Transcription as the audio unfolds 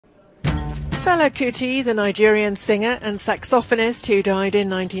Fela Kuti, the Nigerian singer and saxophonist who died in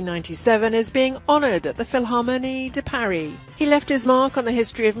 1997, is being honoured at the Philharmonie de Paris. He left his mark on the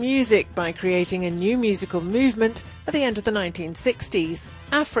history of music by creating a new musical movement at the end of the 1960s,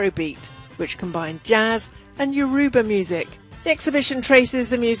 Afrobeat, which combined jazz and Yoruba music. The exhibition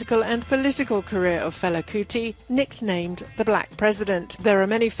traces the musical and political career of Fela Kuti, nicknamed the Black President. There are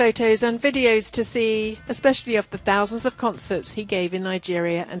many photos and videos to see, especially of the thousands of concerts he gave in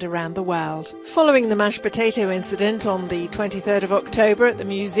Nigeria and around the world. Following the mashed potato incident on the 23rd of October at the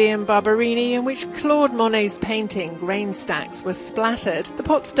Museum Barberini, in which Claude Monet's painting Grain Stacks was splattered, the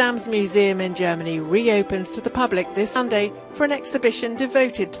Potsdam's Museum in Germany reopens to the public this Sunday for an exhibition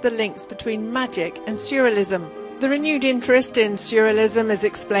devoted to the links between magic and surrealism. The renewed interest in surrealism is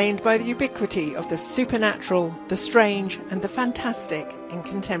explained by the ubiquity of the supernatural, the strange and the fantastic in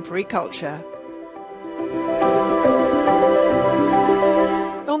contemporary culture.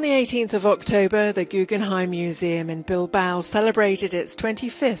 On the 18th of October, the Guggenheim Museum in Bilbao celebrated its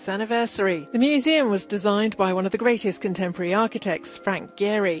 25th anniversary. The museum was designed by one of the greatest contemporary architects, Frank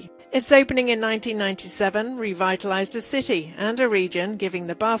Gehry. Its opening in 1997 revitalised a city and a region, giving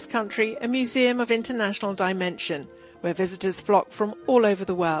the Basque Country a museum of international dimension, where visitors flock from all over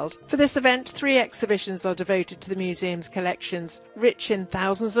the world. For this event, 3 exhibitions are devoted to the museum's collections, rich in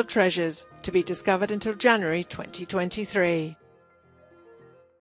thousands of treasures, to be discovered until January 2023.